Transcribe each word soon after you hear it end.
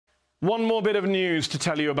One more bit of news to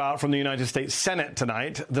tell you about from the United States Senate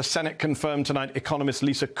tonight. The Senate confirmed tonight economist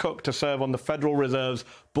Lisa Cook to serve on the Federal Reserve's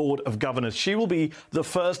Board of Governors. She will be the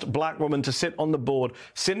first black woman to sit on the board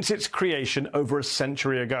since its creation over a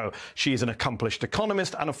century ago. She is an accomplished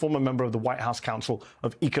economist and a former member of the White House Council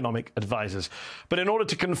of Economic Advisers. But in order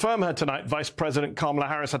to confirm her tonight, Vice President Kamala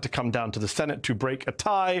Harris had to come down to the Senate to break a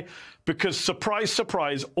tie because, surprise,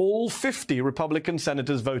 surprise, all 50 Republican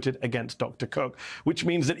senators voted against Dr. Cook, which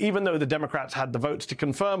means that even though the Democrats had the votes to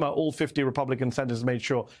confirm her, all 50 Republican senators made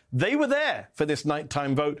sure they were there for this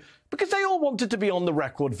nighttime vote because they all wanted to be on the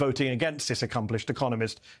record voting against this accomplished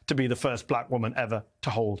economist to be the first black woman ever to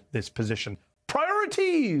hold this position.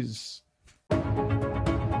 Priorities!